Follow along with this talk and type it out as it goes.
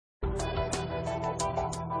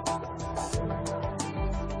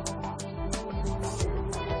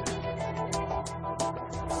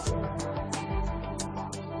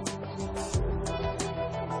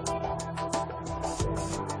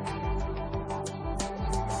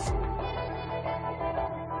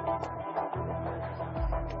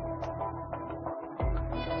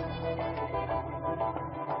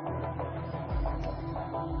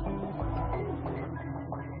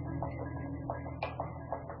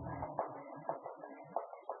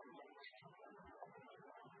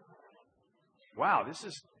wow,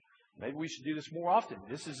 maybe we should do this more often.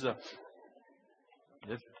 This is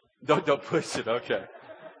don't push it, okay.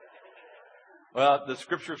 Well, the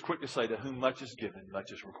scripture is quick to say, to whom much is given,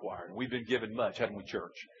 much is required. And we've been given much, haven't we,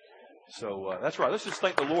 church? So that's right. Let's just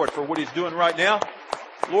thank the Lord for what He's doing right now.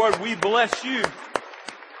 Lord, we bless you.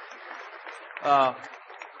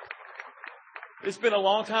 It's been a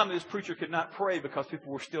long time that this preacher could not pray because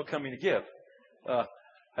people were still coming to give.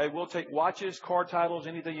 Hey, we'll take watches, car titles,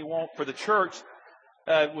 anything you want for the church.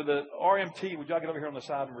 With the RMT, would y'all get over here on the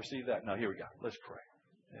side and receive that? No, here we go. Let's pray.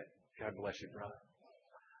 God bless you, brother.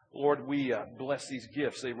 Lord, we bless these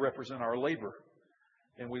gifts. They represent our labor.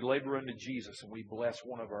 And we labor unto Jesus. And we bless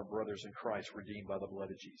one of our brothers in Christ redeemed by the blood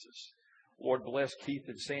of Jesus. Lord, bless Keith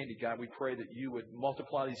and Sandy. God, we pray that you would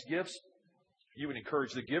multiply these gifts. You would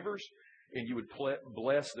encourage the givers. And you would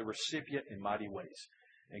bless the recipient in mighty ways.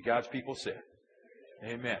 And God's people said,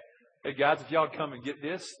 amen. Hey, guys, if y'all come and get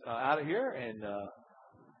this out of here, and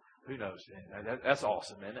who knows? That's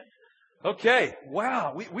awesome, isn't it? Okay,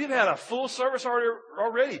 wow. We've had a full service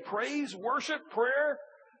already. Praise, worship, prayer.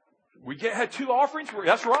 We had 2 offerings.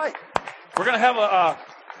 That's right. We're going to have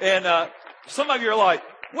and some of you are like,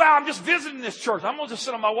 wow, I'm just visiting this church. I'm going to just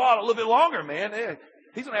sit on my wallet a little bit longer, man.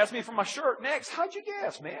 He's going to ask me for my shirt next. How'd you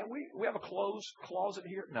guess, man? We have a closed closet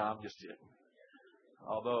here. No, I'm just kidding.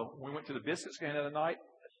 Although we went to the biscuit stand the other night,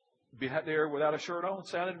 being out there without a shirt on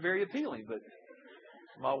sounded very appealing, but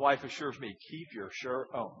my wife assures me, keep your shirt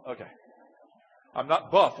on. Okay. I'm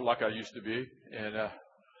not buff like I used to be. And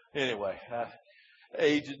anyway,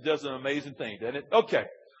 age does an amazing thing, doesn't it? Okay.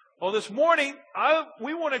 Well, this morning,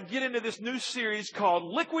 we want to get into this new series called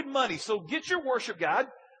Liquid Money. So get your worship guide,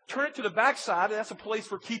 turn it to the back side. That's a place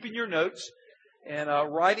for keeping your notes and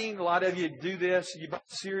writing. A lot of you do this. You buy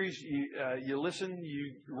the series, you listen,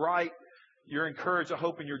 you write. You're encouraged, I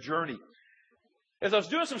hope, in your journey. As I was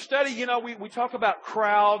doing some study, we talk about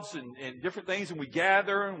crowds and different things, and we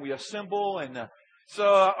gather and we assemble. And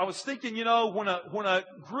so I was thinking, when a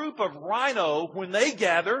group of rhino, when they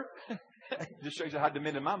gather, just shows you how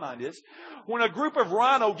demented my mind is. When a group of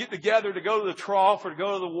rhino get together to go to the trough or to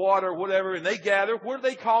go to the water or whatever, and they gather, what do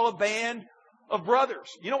they call a band of brothers?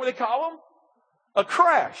 You know what they call them? A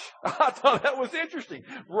crash. I thought that was interesting.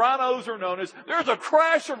 Rhinos are known as, there's a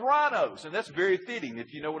crash of rhinos. And that's very fitting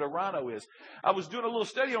if you know what a rhino is. I was doing a little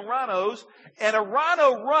study on rhinos, and a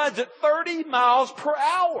rhino runs at 30 miles per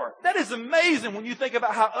hour. That is amazing when you think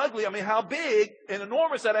about how big and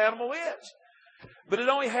enormous that animal is. But it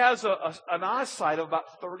only has an eyesight of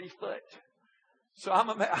about 30 foot. So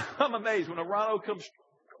I'm amazed. When a rhino comes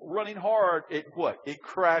running hard, it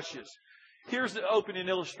crashes. Here's the opening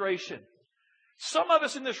illustration. Some of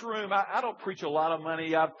us in this room, I don't preach a lot of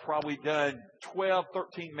money. I've probably done 12,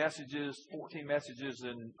 13 messages, 14 messages,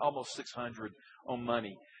 and almost 600 on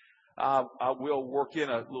money. I will work in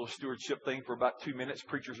a little stewardship thing for about 2 minutes.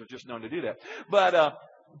 Preachers are just known to do that.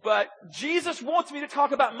 But Jesus wants me to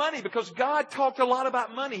talk about money because God talked a lot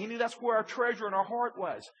about money. He knew that's where our treasure in our heart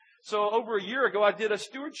was. So over a year ago, I did a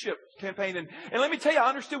stewardship campaign. And let me tell you, I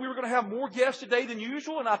understood we were going to have more guests today than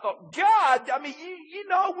usual. And I thought, God,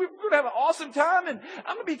 we're going to have an awesome time. And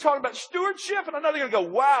I'm going to be talking about stewardship. And I know they're going to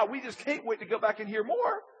go, wow, we just can't wait to go back and hear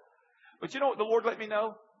more. But you know what the Lord let me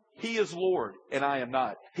know? He is Lord, and I am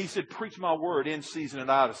not. He said, preach my word in season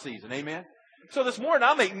and out of season. Amen? So this morning,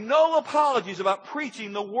 I make no apologies about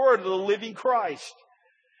preaching the word of the living Christ.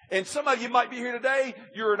 And some of you might be here today.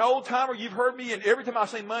 You're an old timer. You've heard me. And every time I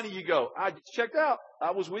say money, you go, I just checked out.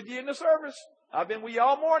 I was with you in the service. I've been with you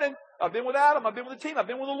all morning. I've been with Adam. I've been with the team. I've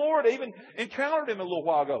been with the Lord. I even encountered him a little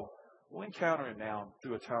while ago. We'll encounter him now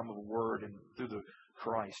through a time of the word and through the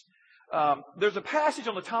Christ. There's a passage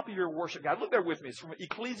on the top of your worship guide. Look there with me. It's from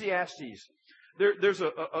Ecclesiastes. There's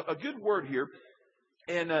a good word here.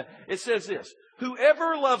 And it says this.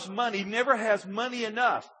 Whoever loves money never has money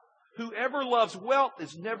enough. Whoever loves wealth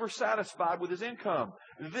is never satisfied with his income.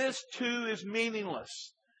 This too is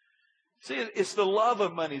meaningless. See, it's the love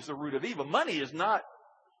of money is the root of evil. Money is not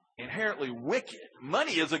inherently wicked.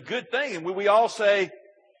 Money is a good thing. And we'd all say,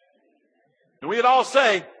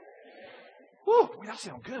 whew, that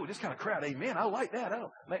sounds good with this kind of crowd. Amen. I like that.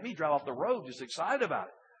 That'll make me drive off the road just excited about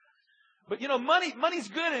it. But money's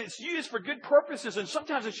good and it's used for good purposes, and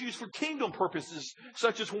sometimes it's used for kingdom purposes,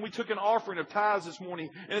 such as when we took an offering of tithes this morning,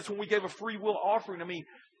 and it's when we gave a free will offering.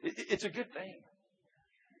 It's a good thing.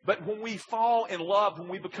 But when we fall in love, when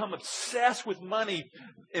we become obsessed with money,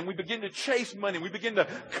 and we begin to chase money, we begin to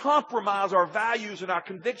compromise our values and our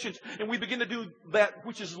convictions, and we begin to do that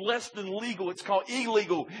which is less than legal. It's called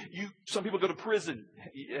illegal. Some people go to prison.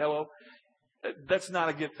 Hello? That's not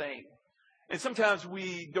a good thing. And sometimes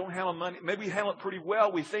we don't handle money. Maybe we handle it pretty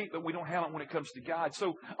well, we think, but we don't handle it when it comes to God.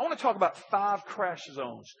 So I want to talk about 5 crash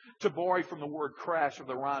zones, to borrow from the word crash of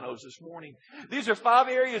the rhinos this morning. These are 5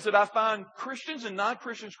 areas that I find Christians and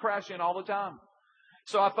non-Christians crash in all the time.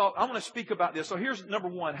 So I thought, I'm going to speak about this. So here's number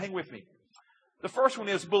 1. Hang with me. The first one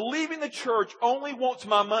is believing the church only wants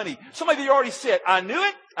my money. Some of you already said, I knew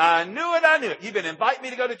it, I knew it, I knew it. You've been inviting me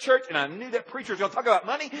to go to church, and I knew that preacher was going to talk about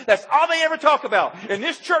money. That's all they ever talk about. And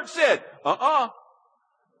this church said, I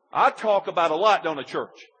talk about a lot, don't I,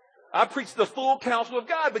 church? I preach the full counsel of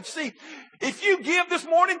God. But see, if you give this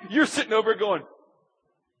morning, you're sitting over going,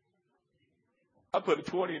 I put a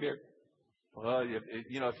 20 in there. Well,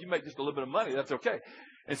 if you make just a little bit of money, that's okay.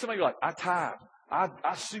 And some of you are like, I tithe. I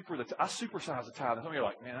supersize the tithe. And some of you are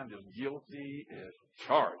like, man, I'm just guilty as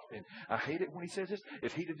charged. And I hate it when he says this.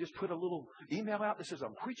 If he'd have just put a little email out that says,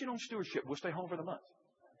 I'm preaching on stewardship, we'll stay home for the month.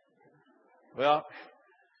 Well,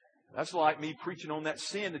 that's like me preaching on that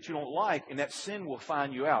sin that you don't like, and that sin will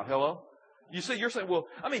find you out. Hello? You see, you're saying, well,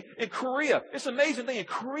 I mean, in Korea, it's an amazing thing. In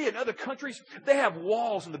Korea and other countries, they have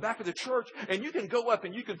walls in the back of the church, and you can go up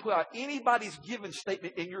and you can put out anybody's given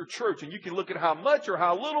statement in your church, and you can look at how much or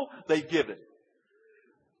how little they've given.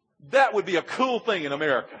 That would be a cool thing in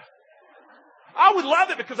America. I would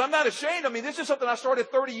love it because I'm not ashamed. I mean, this is something I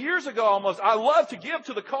started 30 years ago almost. I love to give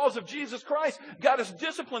to the cause of Jesus Christ. God has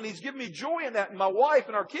disciplined. He's given me joy in that, and my wife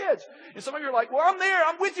and our kids. And some of you are like, well, I'm there.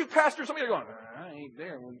 I'm with you, Pastor. Some of you are going, I ain't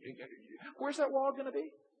there. Where's that wall going to be?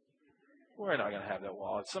 We're not going to have that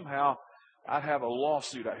wall. Somehow, I'd have a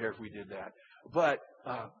lawsuit out here if we did that. But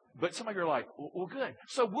some of you are like, well, good.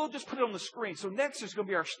 So we'll just put it on the screen. So next is going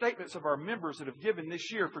to be our statements of our members that have given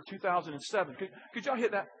this year for 2007. Could y'all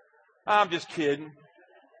hit that? I'm just kidding.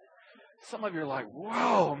 Some of you are like,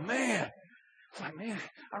 whoa, man. It's like, man,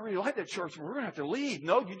 I really like that church. We're going to have to leave.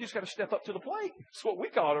 No, you just got to step up to the plate. That's what we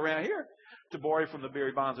call it around here. To borrow from the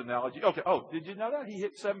Barry Bonds analogy. Okay. Oh, did you know that? He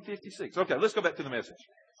hit 756. Okay, let's go back to the message.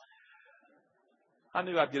 I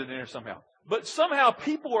knew I'd get it in there somehow. But somehow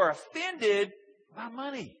people are offended by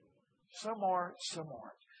money. Some are, some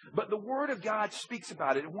aren't. But the Word of God speaks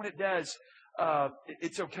about it. And when it does,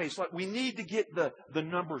 it's okay. It's like we need to get the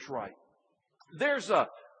numbers right. There's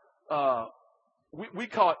we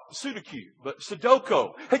call it Sudoku, but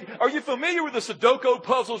Sudoku. Hey, are you familiar with the Sudoku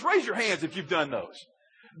puzzles? Raise your hands if you've done those.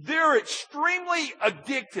 They're extremely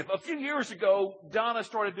addictive. A few years ago, Donna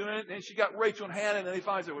started doing it, and she got Rachel and Hannah, and they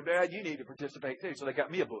finally said, well, Dad, you need to participate too. So they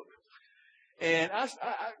got me a book. And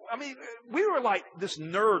I mean, we were like this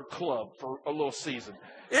nerd club for a little season.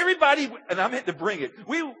 Everybody, and I meant to bring it,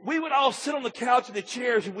 we would all sit on the couch in the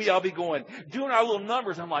chairs, and we'd all be doing our little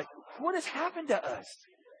numbers. I'm like, what has happened to us?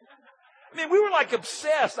 I mean, we were like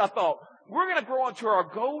obsessed. I thought, we're going to grow into our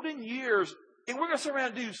golden years, and we're going to sit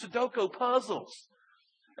around and do Sudoku puzzles.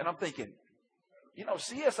 And I'm thinking,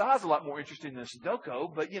 CSI is a lot more interesting than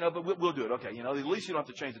Sudoku, but we'll do it. Okay, at least you don't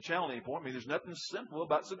have to change the channel anymore. I mean, there's nothing simple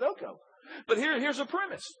about Sudoku. But here's the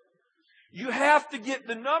premise. You have to get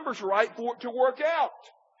the numbers right for it to work out.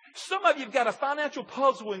 Some of you have got a financial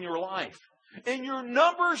puzzle in your life, and your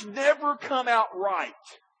numbers never come out right.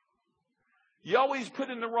 You always put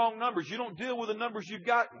in the wrong numbers. You don't deal with the numbers you've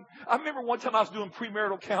got. I remember one time I was doing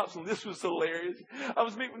premarital counseling. This was hilarious. I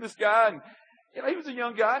was meeting with this guy, and he was a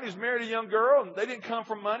young guy, and he was married to a young girl, and they didn't come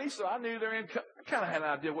from money, so I knew their income. I kind of had an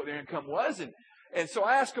idea what their income was, and so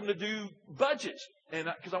I asked them to do budgets, and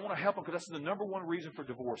because I want to help them, because that's the number one reason for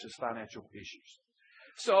divorce is financial issues.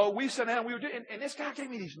 So we sat down, we were doing, and this guy gave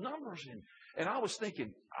me these numbers, and I was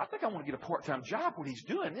thinking, I think I want to get a part-time job. What he's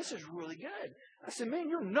doing, this is really good. I said, man,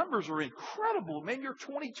 your numbers are incredible. Man, you're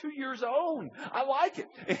 22 years old. I like it.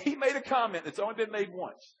 And he made a comment that's only been made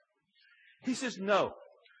once. He says, no.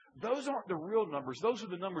 Those aren't the real numbers. Those are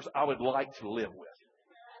the numbers I would like to live with.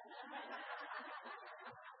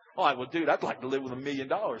 I'm like, well, dude, I'd like to live with $1 million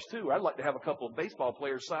too. I'd like to have a couple of baseball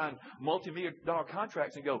players sign multi-million-dollar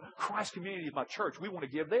contracts and go, Christ Community is my church. We want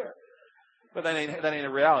to give there. But that ain't a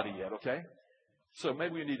reality yet, okay? So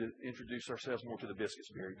maybe we need to introduce ourselves more to the biscuits,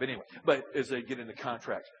 Barry. But anyway, as they get into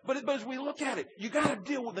contracts. But as we look at it, you got to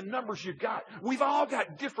deal with the numbers you've got. We've all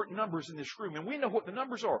got different numbers in this room, and we know what the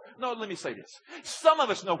numbers are. No, let me say this. Some of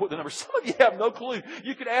us know what the numbers are. Some of you have no clue.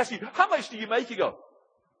 You could ask you, how much do you make? You go,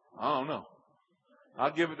 I don't know.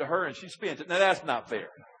 I'll give it to her, and she spends it. Now, that's not fair.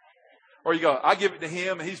 Or you go, I give it to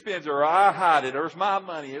him, and he spends it, or I hide it, or it's my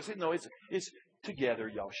money. No, it's together.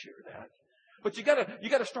 Y'all share that. But you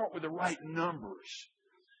gotta start with the right numbers.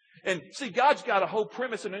 And see, God's got a whole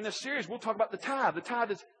premise, and in this series, we'll talk about the tithe. The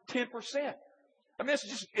tithe is 10%. I mean,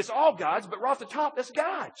 it's all God's, but right off the top, that's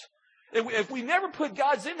God's. And if we never put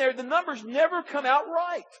God's in there, the numbers never come out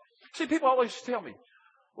right. See, people always tell me,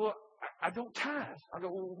 well, I don't tithe. I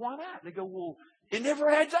go, well, why not? They go, well, it never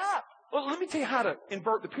adds up. Well, let me tell you how to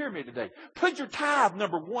invert the pyramid today. Put your tithe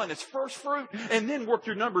number one as first fruit, and then work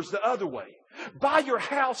your numbers the other way. Buy your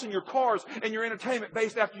house and your cars and your entertainment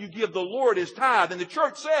based after you give the Lord his tithe. And the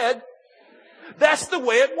church said, that's the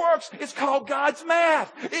way it works. It's called God's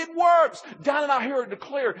math. It works. Don and I hear it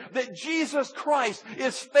declare that Jesus Christ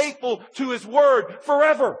is faithful to his word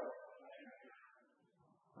forever.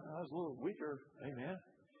 That was a little weaker. Amen.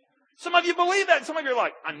 Some of you believe that. Some of you are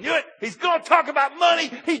like, I knew it. He's going to talk about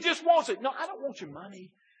money. He just wants it. No, I don't want your money.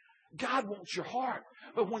 God wants your heart.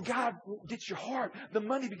 But when God gets your heart, the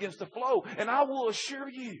money begins to flow. And I will assure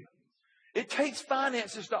you, it takes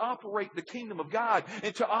finances to operate the kingdom of God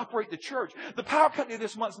and to operate the church. The power company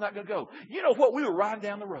this month's not going to go. You know what? We were riding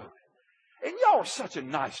down the road. And y'all are such a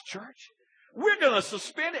nice church. We're going to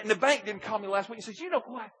suspend it. And the bank didn't call me last week and says, you know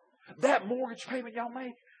what? That mortgage payment y'all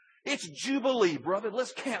make, it's Jubilee, brother.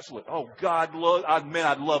 Let's cancel it. Oh, God,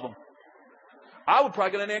 I'd love them. I would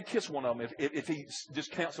probably go in there and kiss one of them if he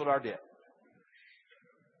just canceled our debt.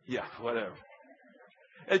 Yeah, whatever.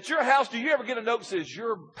 At your house, do you ever get a note that says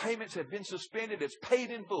your payments have been suspended? It's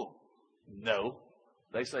paid in full. No.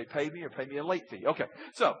 They say pay me or pay me a late fee. Okay.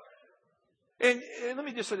 So, and let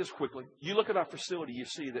me just say this quickly. You look at our facility, you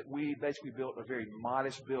see that we basically built a very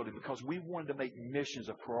modest building because we wanted to make missions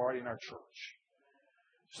a priority in our church.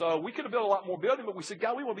 So we could have built a lot more building, but we said,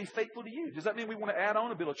 God, we want to be faithful to you. Does that mean we want to add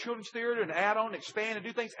on and build a children's theater and add on, expand and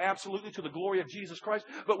do things? Absolutely, to the glory of Jesus Christ.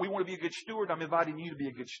 But we want to be a good steward. I'm inviting you to be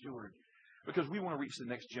a good steward because we want to reach the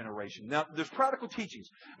next generation. Now, there's practical teachings.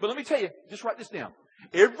 But let me tell you, just write this down.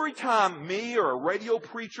 Every time me or a radio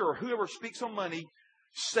preacher or whoever speaks on money,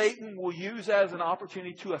 Satan will use that as an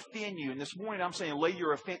opportunity to offend you. And this morning I'm saying lay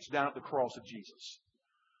your offense down at the cross of Jesus.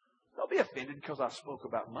 Don't be offended because I spoke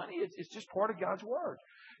about money. It's just part of God's Word.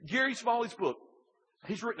 Gary Smalley's book,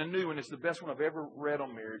 he's written a new one. It's the best one I've ever read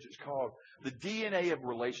on marriage. It's called The DNA of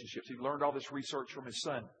Relationships. He learned all this research from his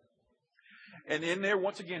son. And in there,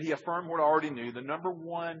 once again, he affirmed what I already knew. The number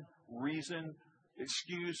one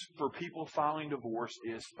excuse for people filing divorce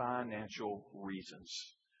is financial reasons.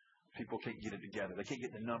 People can't get it together. They can't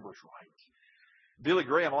get the numbers right. Billy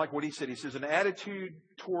Graham, I like what he said. He says, an attitude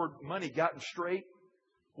toward money gotten straight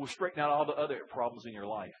will straighten out all the other problems in your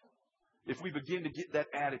life. If we begin to get that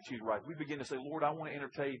attitude right, we begin to say, Lord, I want to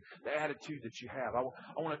entertain the attitude that you have. I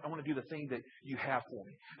want to do the thing that you have for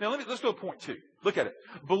me. Now, let's go to point 2. Look at it.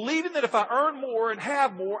 Believing that if I earn more and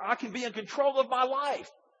have more, I can be in control of my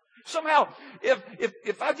life. Somehow,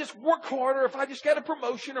 if I just work harder, if I just get a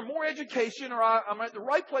promotion or more education, or I'm at the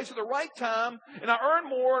right place at the right time, and I earn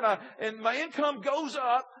more and my income goes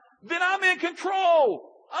up, then I'm in control.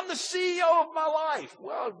 I'm the CEO of my life.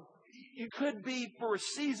 Well, you could be for a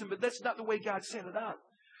season, but that's not the way God set it up.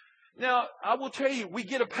 Now, I will tell you, we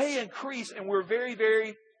get a pay increase, and we're very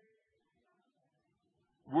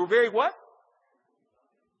what?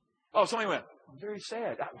 Oh, somebody went, I'm very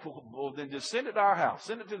sad. Well, then just send it to our house.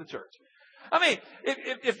 Send it to the church. I mean,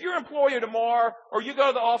 if your employer tomorrow, or you go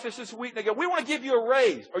to the office this week, and they go, we want to give you a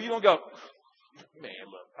raise. Or you going to go, man,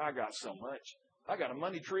 look, I got so much. I got a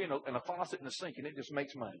money tree and a faucet and a sink, and it just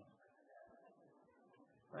makes money.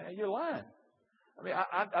 Man, you're lying. I mean,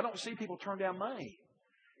 I don't see people turn down money.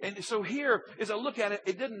 And so here, as I look at it,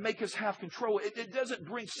 it doesn't make us have control. It doesn't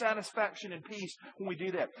bring satisfaction and peace when we do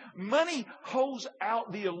that. Money holds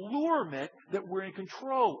out the allurement that we're in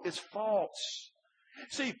control. It's false.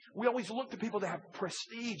 See, we always look to people that have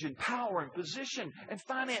prestige and power and position and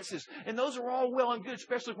finances. And those are all well and good,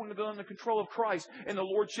 especially when they're under the control of Christ and the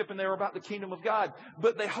Lordship and they're about the kingdom of God.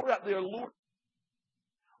 But they hold out the allurement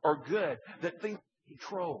are good, that things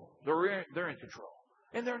control. They're in control.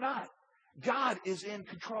 And they're not. God is in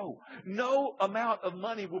control. No amount of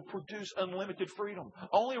money will produce unlimited freedom.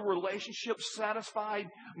 Only a relationship, satisfied,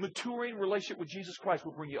 maturing relationship with Jesus Christ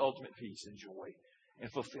will bring you ultimate peace and joy and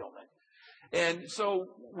fulfillment. And so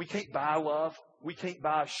we can't buy love. We can't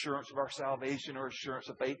buy assurance of our salvation or assurance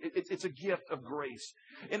of faith. It's a gift of grace.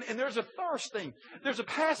 And there's a third thing. There's a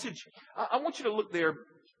passage. I want you to look there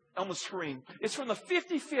on the screen. It's from the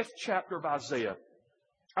 55th chapter of Isaiah.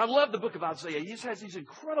 I love the book of Isaiah. He just has these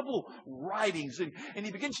incredible writings, and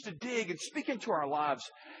he begins to dig and speak into our lives.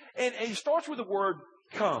 And he starts with the word,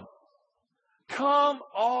 come. Come,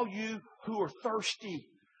 all you who are thirsty.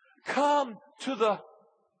 Come to the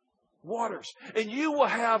waters, and you will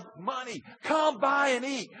have money. Come buy and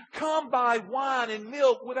eat. Come buy wine and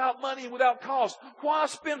milk without money and without cost. Why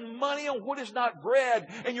spend money on what is not bread,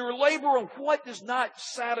 and your labor on what does not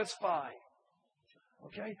satisfy?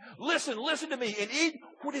 Okay? Listen to me and eat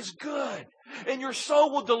what is good. And your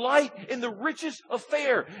soul will delight in the riches of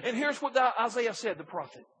fare. And here's what Isaiah said, the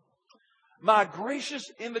prophet. My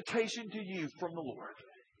gracious invitation to you from the Lord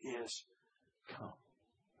is come.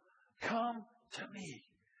 Come to me.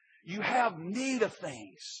 You have need of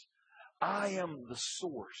things. I am the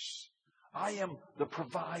source. I am the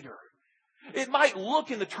provider. It might look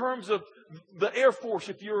in the terms of the Air Force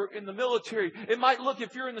if you're in the military. It might look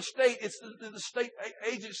if you're in the state, it's the state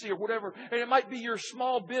agency or whatever. And it might be your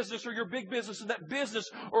small business or your big business in that business.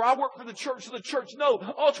 Or I work for the church, so the church. No,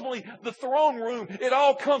 ultimately the throne room, it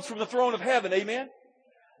all comes from the throne of heaven. Amen?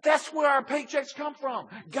 That's where our paychecks come from.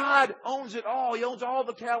 God owns it all. He owns all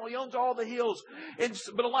the cattle. He owns all the hills.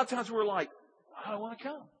 But a lot of times we're like, I don't want to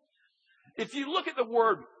come. If you look at the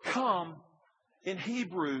word come in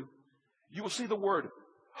Hebrew, you will see the word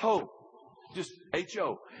ho, just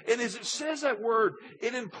H-O. And as it says that word,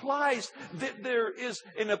 it implies that there is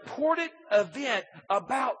an important event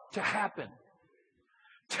about to happen.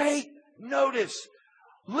 Take notice.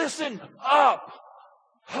 Listen up.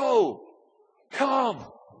 Ho, come.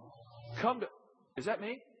 Come to, is that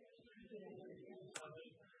me?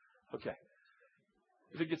 Okay.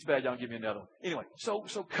 If it gets bad, y'all give me another one. Anyway, so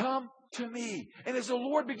come to me. And as the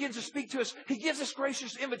Lord begins to speak to us, He gives us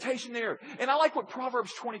gracious invitation there. And I like what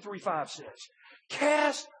Proverbs 23:5 says.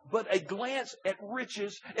 Cast but a glance at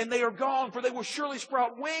riches, and they are gone, for they will surely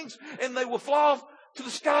sprout wings, and they will fly off to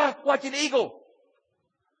the sky like an eagle.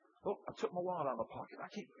 Oh, I took my wallet out of my pocket.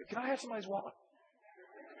 Can I have somebody's wallet?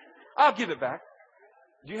 I'll give it back.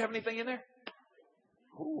 Do you have anything in there?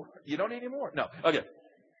 Ooh, you don't need any more? No. Okay.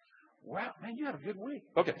 Wow, man, you had a good week.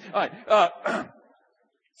 Okay. All right.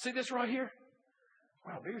 See this right here?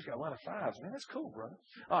 Wow, Beer's got a lot of fives, man. That's cool, brother.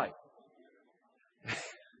 All right.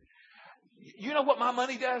 You know what my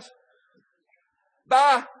money does?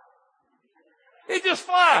 Bye. It just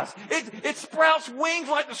flies. It sprouts wings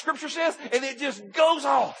like the scripture says, and it just goes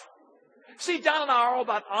off. See, Don and I are all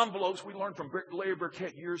about envelopes. We learned from Larry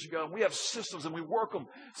Burkett years ago, and we have systems, and we work them.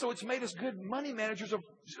 So it's made us good money managers of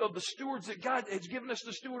the stewards that God has given us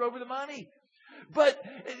to steward over the money. But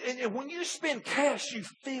and when you spend cash, you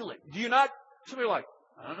feel it. Do you not? Some people are like,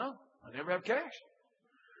 I don't know. I never have cash.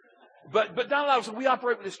 But Don and I, we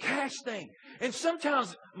operate with this cash thing. And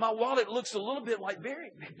sometimes my wallet looks a little bit like Barry.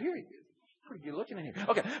 Barry, pretty good looking in here.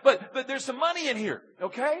 Okay, but there's some money in here,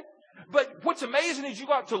 okay? But what's amazing is you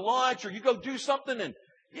go out to lunch or you go do something and,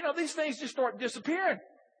 you know, these things just start disappearing.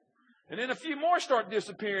 And then a few more start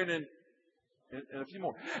disappearing and a few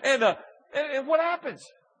more. And what happens?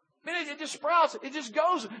 I mean, it just sprouts. It just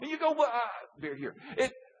goes. And you go, well, beer here.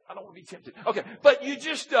 I don't want to be tempted. Okay. But you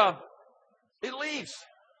just, it leaves.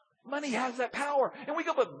 Money has that power. And we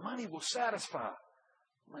go, but money will satisfy.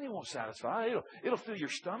 Money won't satisfy. It'll fill your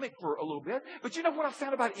stomach for a little bit. But you know what I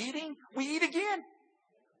found about eating? We eat again.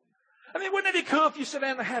 I mean, wouldn't it be cool if you sat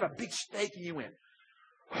down and had a big steak and you went,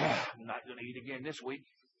 I'm not going to eat again this week.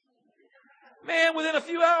 Man, within a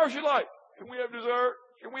few hours, you're like, can we have dessert?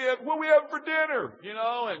 What are we having for dinner? You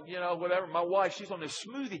know, and, whatever. My wife, she's on this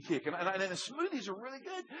smoothie kick, and the smoothies are really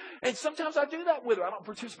good. And sometimes I do that with her. I don't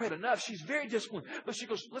participate enough. She's very disciplined. But she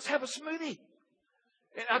goes, let's have a smoothie.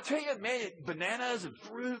 And I tell you, man, bananas and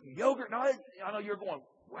fruit and yogurt and all that. I know you're going,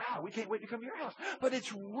 wow, we can't wait to come to your house. But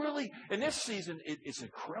it's really, in this season, it's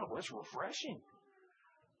incredible. It's refreshing.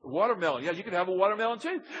 Watermelon. Yeah, you can have a watermelon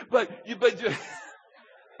too. But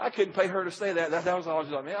I couldn't pay her to say that. That was always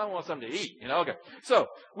like, man, I want something to eat. Okay. So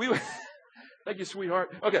thank you,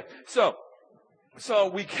 sweetheart. Okay. So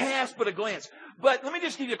we cast but a glance. But let me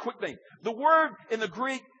just give you a quick thing. The word in the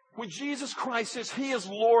Greek, when Jesus Christ says He is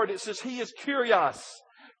Lord, it says He is Kyrios.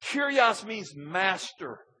 Kyrios means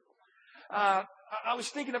master. I was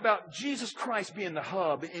thinking about Jesus Christ being the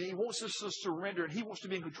hub, and He wants us to surrender, and He wants to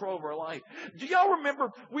be in control of our life. Do y'all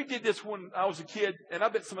remember we did this when I was a kid, and I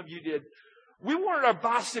bet some of you did. We wanted our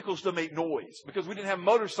bicycles to make noise because we didn't have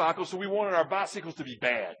motorcycles, so we wanted our bicycles to be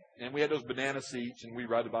bad. And we had those banana seats, and we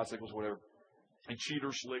ride the bicycles, whatever, and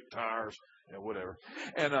cheater slick tires, whatever.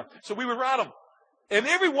 And so we would ride them. And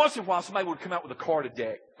every once in a while, somebody would come out with a card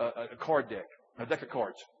deck, a deck of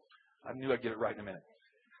cards. I knew I'd get it right in a minute.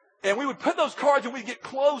 And we would put those cards, and we'd get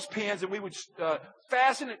clothespins, and we would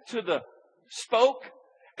fasten it to the spoke,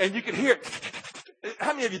 and you could hear it.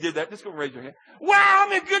 How many of you did that? Just go raise your hand. Wow,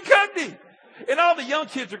 I'm in good company. And all the young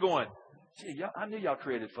kids are going, gee, I knew y'all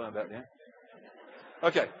created fun back then.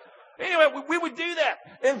 Okay. Anyway, we would do that.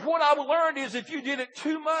 And what I learned is if you did it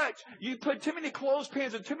too much, you put too many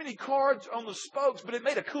clothespins and too many cards on the spokes, but it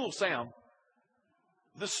made a cool sound.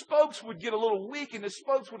 The spokes would get a little weak and the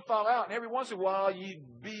spokes would fall out. And every once in a while,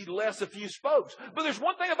 you'd be less a few spokes. But there's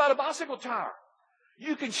one thing about a bicycle tire.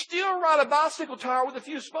 You can still ride a bicycle tire with a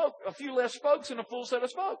few less spokes and a full set of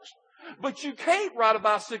spokes. But you can't ride a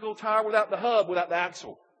bicycle tire without the hub, without the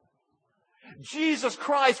axle. Jesus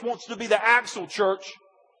Christ wants to be the axle, church.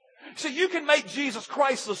 See, you can make Jesus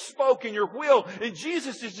Christ the spoke in your wheel, and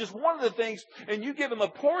Jesus is just one of the things, and you give him a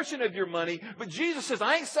portion of your money, but Jesus says,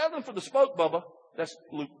 I ain't settling for the spoke, Bubba. That's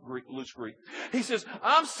loose Greek. He says,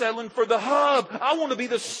 I'm settling for the hub. I want to be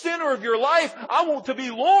the center of your life. I want to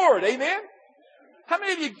be Lord. Amen? How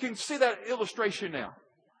many of you can see that illustration now?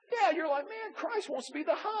 Yeah, you're like, man, Christ wants to be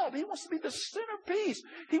the hub. He wants to be the centerpiece.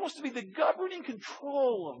 He wants to be the governing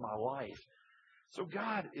control of my life. So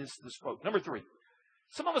God is the spoke. Number 3,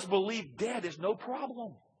 some of us believe debt is no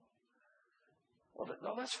problem. Well,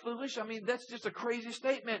 no, that's foolish. I mean, that's just a crazy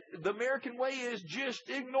statement. The American way is just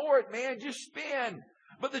ignore it, man. Just spend.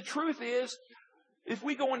 But the truth is, if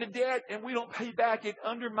we go into debt and we don't pay back, it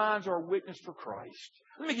undermines our witness for Christ.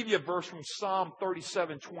 Let me give you a verse from Psalm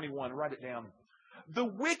 37:21. Write it down. The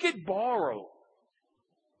wicked borrow,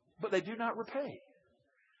 but they do not repay.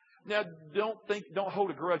 Now, don't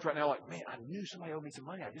hold a grudge right now like, man, I knew somebody owed me some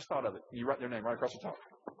money. I just thought of it. You write their name right across the top.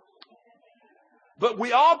 But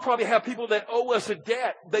we all probably have people that owe us a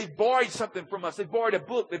debt. They borrowed something from us. They borrowed a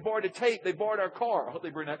book. They borrowed a tape. They borrowed our car. I hope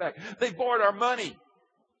they bring that back. They borrowed our money.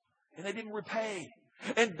 And they didn't repay.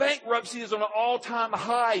 And bankruptcy is on an all-time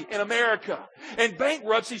high in America. And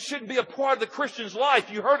bankruptcy shouldn't be a part of the Christian's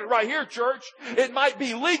life. You heard it right here, church. It might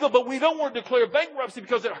be legal, but we don't want to declare bankruptcy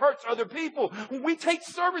because it hurts other people. When we take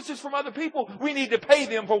services from other people, we need to pay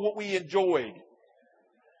them for what we enjoyed.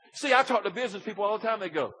 See, I talk to business people all the time. They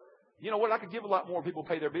go, you know what? I could give a lot more if people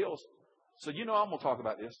pay their bills. So you know I'm going to talk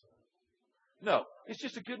about this. No, it's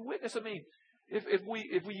just a good witness. I mean, if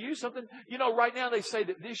we use something, you know, right now they say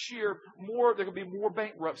that this year there going to be more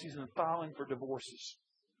bankruptcies than filing for divorces.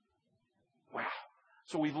 Wow.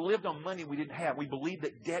 So we've lived on money we didn't have. We believed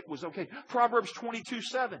that debt was okay. Proverbs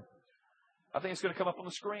 22:7. I think it's going to come up on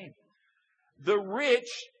the screen. The rich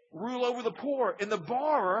rule over the poor, and the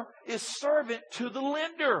borrower is servant to the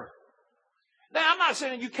lender. Now, I'm not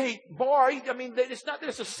saying you can't borrow. I mean, it's not that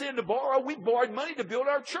it's a sin to borrow. We borrowed money to build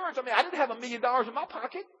our church. I mean, I didn't have $1 million in my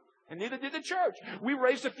pocket, and neither did the church. We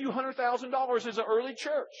raised a few $100,000 as an early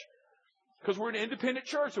church because we're an independent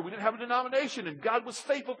church, so we didn't have a denomination, and God was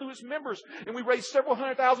faithful through His members, and we raised several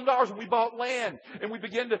 $100,000, and we bought land, and we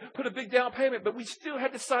began to put a big down payment, but we still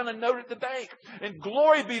had to sign a note at the bank. And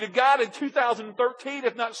glory be to God, in 2013,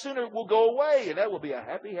 if not sooner, it will go away, and that will be a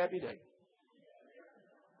happy, happy day.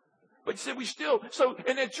 But you see,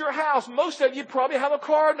 and at your house, most of you probably have a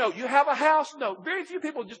car note. You have a house note. Very few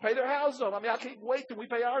people just pay their house note. I mean, I can't wait till we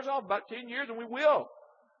pay ours off, about 10 years, and we will.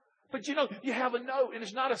 But you know, you have a note, and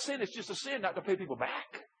it's not a sin. It's just a sin not to pay people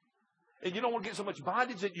back. And you don't want to get so much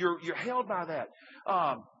bondage that you're held by that.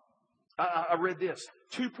 I read this.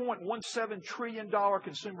 $2.17 trillion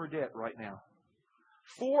consumer debt right now.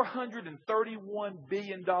 $431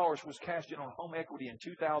 billion was cashed in on home equity in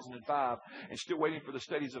 2005 and still waiting for the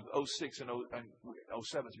studies of 06 and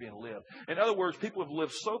 07 to be lived. In other words, people have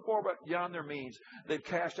lived so far beyond their means, they've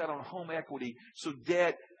cashed out on home equity, so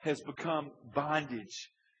debt has become bondage.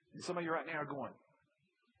 And some of you right now are going,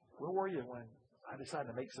 where were you when I decided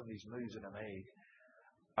to make some of these moves that I made?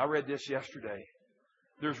 I read this yesterday.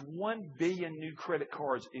 There's 1 billion new credit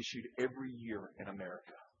cards issued every year in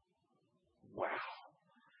America. Wow.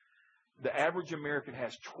 The average American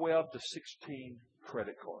has 12 to 16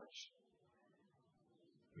 credit cards.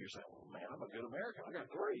 You're saying, well, man, I'm a good American. I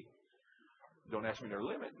got 3. Don't ask me their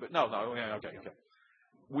limit, but no, okay.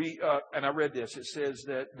 And I read this. It says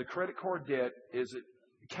that the credit card debt is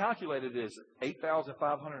calculated as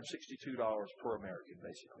 $8,562 per American,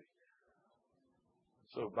 basically.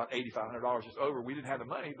 So about $8,500 is over. We didn't have the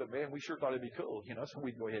money, but man, we sure thought it'd be cool, so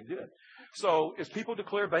we'd go ahead and do it. So as people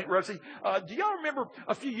declare bankruptcy, do y'all remember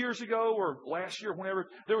a few years ago or last year, whenever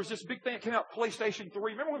there was this big thing that came out, PlayStation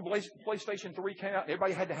 3? Remember when PlayStation 3 came out and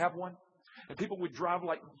everybody had to have one? And people would drive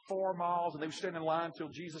like 4 miles and they would stand in line until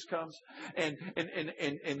Jesus comes. And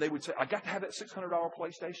they would say, I got to have that $600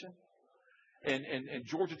 PlayStation. And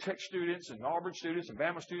Georgia Tech students and Auburn students and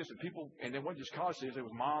Bama students and people, and it wasn't just college students, it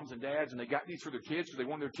was moms and dads, and they got these for their kids because they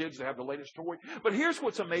wanted their kids to have the latest toy. But here's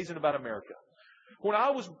what's amazing about America. When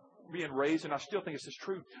I was being raised, and I still think this is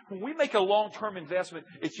true, when we make a long-term investment,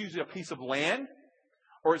 it's usually a piece of land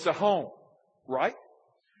or it's a home, right?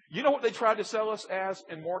 You know what they tried to sell us as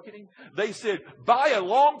in marketing? They said, buy a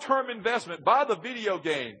long-term investment, buy the video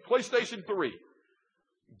game, PlayStation 3.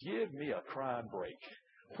 Give me a crime break.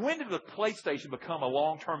 When did the PlayStation become a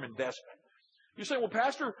long-term investment? You say, well,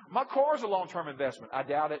 Pastor, my car is a long-term investment. I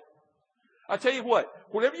doubt it. I tell you what,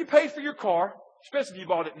 whatever you paid for your car, especially if you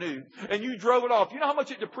bought it new, and you drove it off, you know how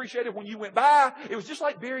much it depreciated when you went by? It was just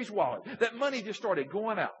like Barry's wallet. That money just started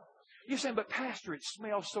going out. You're saying, but Pastor, it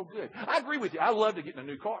smells so good. I agree with you. I love to get in a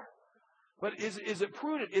new car. But is it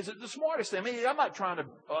prudent? Is it the smartest thing? I mean, I'm not trying to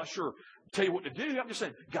tell you what to do. I'm just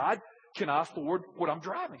saying, God, can I afford what I'm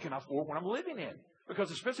driving? Can I afford what I'm living in? Because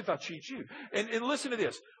especially if I cheat you. And listen to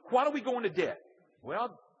this. Why do we go into debt?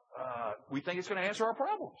 Well, we think it's going to answer our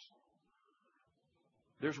problems.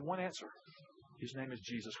 There's one answer. His name is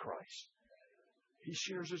Jesus Christ. He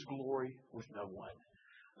shares His glory with no one.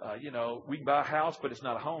 We can buy a house, but it's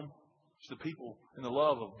not a home. It's the people and the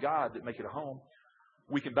love of God that make it a home.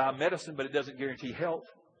 We can buy medicine, but it doesn't guarantee health.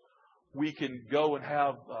 We can go and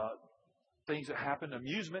have things that happen,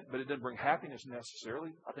 amusement, but it doesn't bring happiness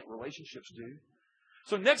necessarily. I think relationships do.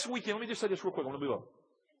 So next weekend, let me just say this real quick. I want to move on.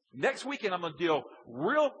 Next weekend, I'm going to deal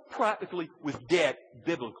real practically with debt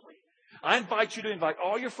biblically. I invite you to invite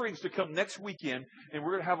all your friends to come next weekend, and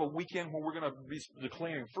we're going to have a weekend where we're going to be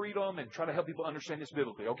declaring freedom and try to help people understand this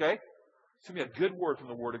biblically, okay? It's going to be a good word from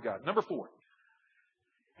the Word of God. Number 4.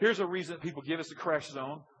 Here's a reason that people give us the crash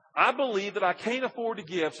zone. I believe that I can't afford to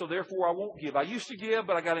give, so therefore I won't give. I used to give,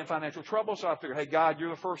 but I got in financial trouble, so I figured, hey, God, you're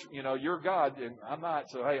the first, you're God, and I'm not,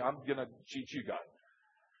 so hey, I'm going to cheat you, God.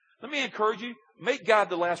 Let me encourage you, make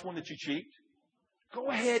God the last one that you cheat. Go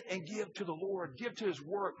ahead and give to the Lord. Give to His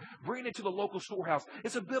work. Bring it to the local storehouse.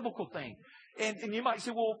 It's a biblical thing. And you might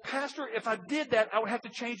say, well, Pastor, if I did that, I would have to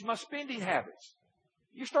change my spending habits.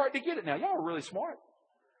 You're starting to get it now. Y'all are really smart.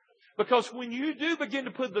 Because when you do begin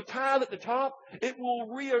to put the tithe at the top, it will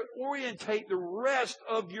reorientate the rest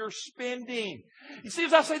of your spending. You see,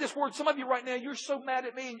 as I say this word, some of you right now, you're so mad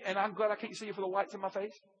at me, and I'm glad I can't see you for the lights in my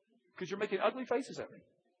face, because you're making ugly faces at me.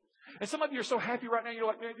 And some of you are so happy right now, you're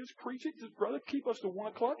like, man, just preach it, just, brother, keep us to 1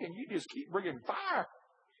 o'clock, and you just keep bringing fire.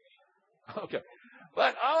 Okay.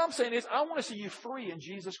 But all I'm saying is, I want to see you free in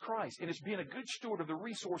Jesus Christ. And it's being a good steward of the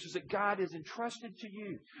resources that God has entrusted to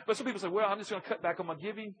you. But some people say, well, I'm just going to cut back on my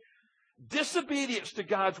giving. Disobedience to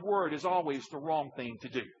God's word is always the wrong thing to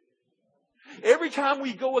do. Every time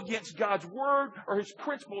we go against God's word or His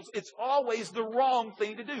principles, it's always the wrong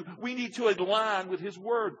thing to do. We need to align with His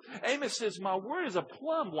word. Amos says, my word is a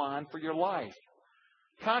plumb line for your life.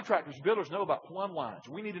 Contractors, builders know about plumb lines.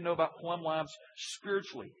 We need to know about plumb lines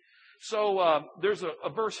spiritually. So there's a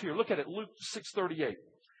verse here. Look at it, Luke 6:38.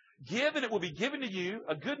 Give, and it will be given to you,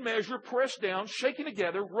 a good measure, pressed down, shaken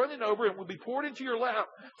together, running over, and will be poured into your lap.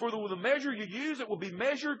 For the measure you use, it will be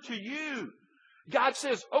measured to you. God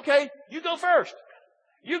says, okay, you go first.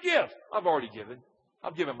 You give. I've already given.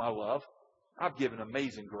 I've given my love. I've given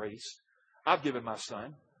amazing grace. I've given my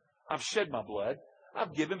son. I've shed my blood.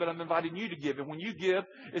 I've given, but I'm inviting you to give. And when you give,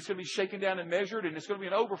 it's going to be shaken down and measured, and it's going to be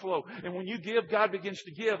an overflow. And when you give, God begins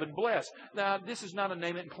to give and bless. Now, this is not a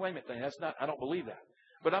name it and claim it thing. I don't believe that.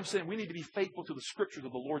 But I'm saying we need to be faithful to the Scriptures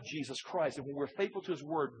of the Lord Jesus Christ. And when we're faithful to His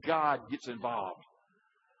Word, God gets involved.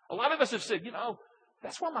 A lot of us have said,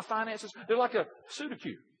 that's why my finances, they're like a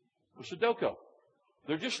Sudoku or Sudoku.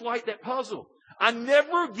 They're just like that puzzle. I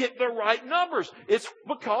never get the right numbers. It's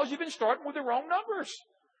because you've been starting with the wrong numbers.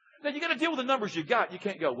 Now, you got to deal with the numbers you got. You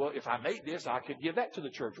can't go, well, if I made this, I could give that to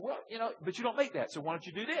the church. Well, but you don't make that. So why don't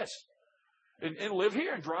you do this? And live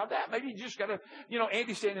here and drive that. Maybe you just got to,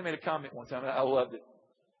 Andy Stanley made a comment one time, and I loved it.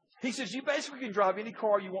 He says, you basically can drive any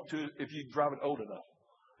car you want to if you drive it old enough.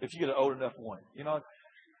 If you get an old enough one.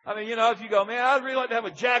 If you go, man, I'd really like to have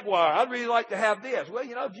a Jaguar. I'd really like to have this. Well,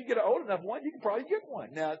 if you get an old enough one, you can probably get one.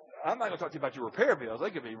 Now, I'm not going to talk to you about your repair bills.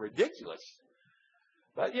 They could be ridiculous.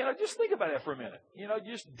 But, just think about that for a minute.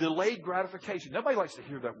 Just delayed gratification. Nobody likes to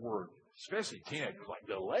hear that word, especially teenagers. Like,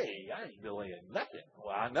 delay? I ain't delaying nothing.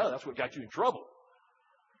 Well, I know. That's what got you in trouble.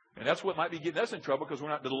 And that's what might be getting us in trouble because we're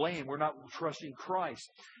not delaying. We're not trusting Christ.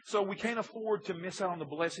 So we can't afford to miss out on the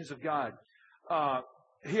blessings of God.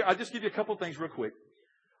 Here, I'll just give you a couple of things real quick.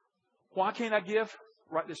 Why can't I give?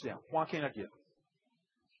 Write this down. Why can't I give?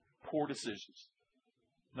 Poor decisions.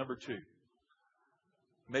 Number 2,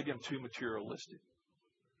 maybe I'm too materialistic.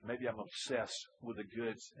 Maybe I'm obsessed with the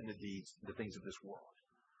goods and the deeds, the things of this world.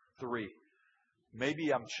 3,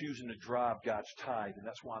 maybe I'm choosing to drive God's tithe, and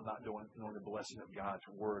that's why I'm not doing the blessing of God's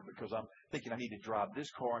word, because I'm thinking I need to drive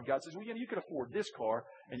this car, and God says, well, you can afford this car,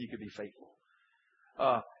 and you can be faithful.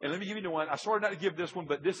 And let me give you one. I started not to give this one,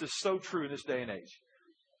 but this is so true in this day and age.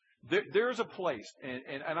 There's a place,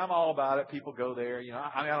 and I'm all about it. People go there.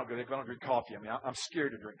 I don't go there. I don't drink coffee. I'm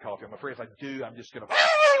scared to drink coffee. I'm afraid if I do, I'm just going to,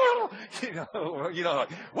 like,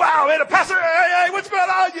 wow, man, a pastor, hey, what's going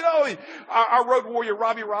on? Our road warrior,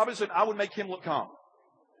 Robbie Robinson, I would make him look calm.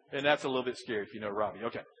 And that's a little bit scary if you know Robbie.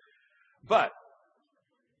 Okay. But,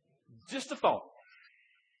 just a thought.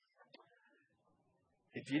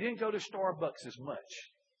 If you didn't go to Starbucks as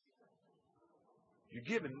much, your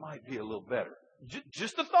giving might be a little better.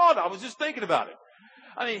 Just a thought. I was just thinking about it.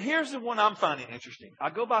 I mean, here's the one I'm finding interesting. I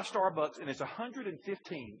go by Starbucks and it's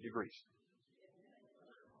 115 degrees.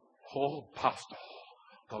 Oh, pasta,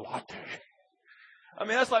 the latte. I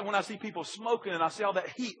mean, that's like when I see people smoking and I see all that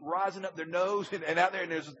heat rising up their nose and out there,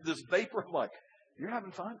 and there's this vapor. I'm like, you're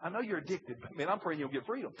having fun? I know you're addicted, but man, I'm praying you'll get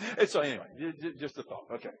freedom. And so anyway, just a thought.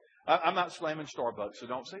 Okay. I'm not slamming Starbucks, so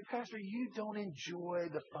don't say, Pastor, you don't enjoy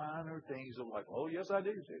the finer things of life. Oh, yes, I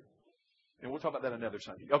do too. And we'll talk about that another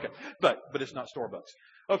Sunday. Okay. But it's not Starbucks.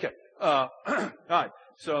 Okay. All right.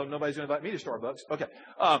 So nobody's going to invite me to Starbucks. Okay.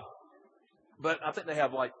 But I think they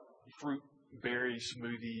have like fruit, berry,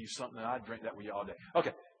 smoothie, something. I drink that with you all day.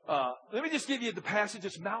 Okay. Let me just give you the passage.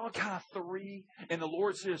 It's Malachi 3. And the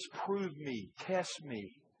Lord says, prove me, test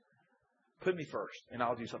me, put me first, and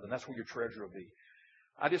I'll do something. That's where your treasure will be.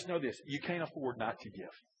 I just know this. You can't afford not to give.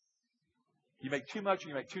 You make too much or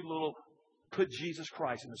you make too little. Put Jesus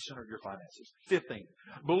Christ in the center of your finances. 15.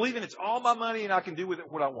 Believing it's all my money and I can do with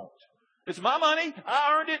it what I want. It's my money.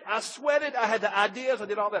 I earned it. I sweated. I had the ideas. I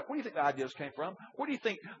did all that. Where do you think the ideas came from? Where do you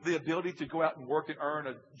think the ability to go out and work and earn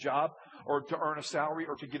a job or to earn a salary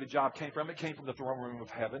or to get a job came from? It came from the throne room of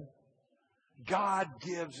heaven. God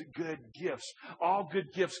gives good gifts. All good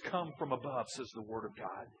gifts come from above, says the Word of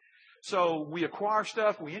God. So we acquire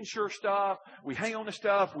stuff, we insure stuff, we hang on to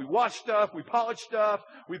stuff, we wash stuff, we polish stuff,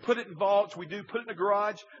 we put it in vaults, put it in the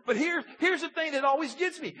garage. But here's the thing that always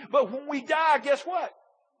gets me. But when we die, guess what?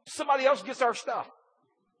 Somebody else gets our stuff.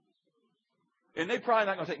 And they're probably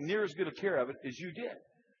not going to take near as good a care of it as you did.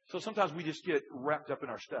 So sometimes we just get wrapped up in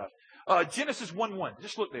our stuff. Genesis 1:1.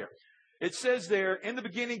 Just look there. It says there, in the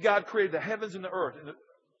beginning, God created the heavens and the earth. In the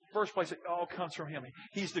first place, it all comes from Him.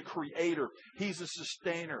 He's the creator. He's the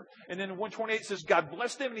sustainer. And then in 1:28 it says, God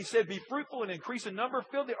blessed them and He said, be fruitful and increase in number,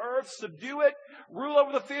 fill the earth, subdue it, rule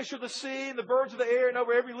over the fish of the sea and the birds of the air and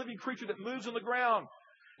over every living creature that moves on the ground.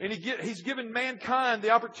 And He's given mankind the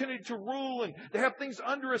opportunity to rule and to have things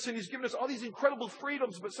under us. And He's given us all these incredible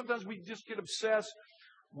freedoms. But sometimes we just get obsessed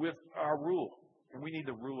with our rule. And we need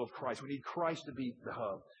the rule of Christ. We need Christ to be the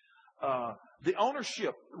hub. The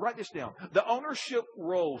ownership, write this down. The ownership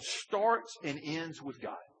role starts and ends with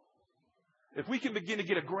God. If we can begin to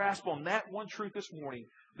get a grasp on that one truth this morning,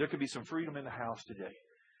 there could be some freedom in the house today.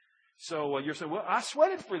 So you're saying, well, I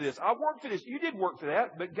sweated for this. I worked for this. You did work for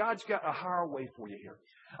that, but God's got a higher way for you here.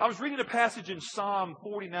 I was reading a passage in Psalm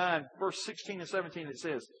 49, verse 16 and 17. It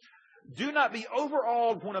says, do not be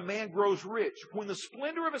overawed when a man grows rich, when the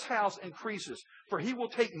splendor of his house increases, for he will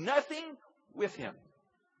take nothing with him.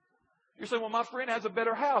 You're saying, well, my friend has a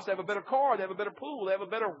better house. They have a better car. They have a better pool. They have a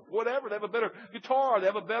better whatever. They have a better guitar. They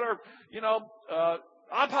have a better,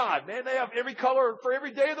 iPod. Man, they have every color for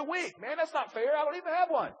every day of the week. Man, that's not fair. I don't even have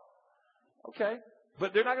one. Okay.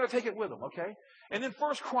 But they're not going to take it with them. Okay. And then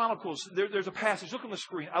First Chronicles, there's a passage. Look on the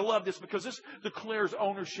screen. I love this because this declares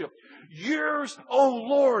ownership. Yours, O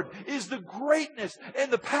Lord, is the greatness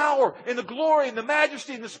and the power and the glory and the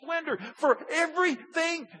majesty and the splendor. For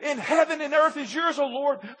everything in heaven and earth is yours, O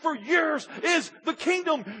Lord. For yours is the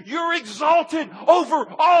kingdom. You're exalted over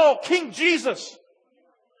all, King Jesus.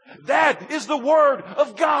 That is the word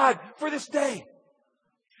of God for this day.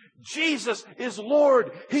 Jesus is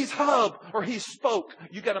Lord. He's hub or He's spoke.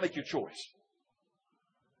 You got to make your choice.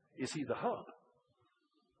 Is He the hub?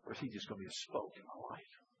 Or is He just going to be a spoke in my life?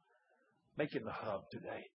 Make Him the hub today.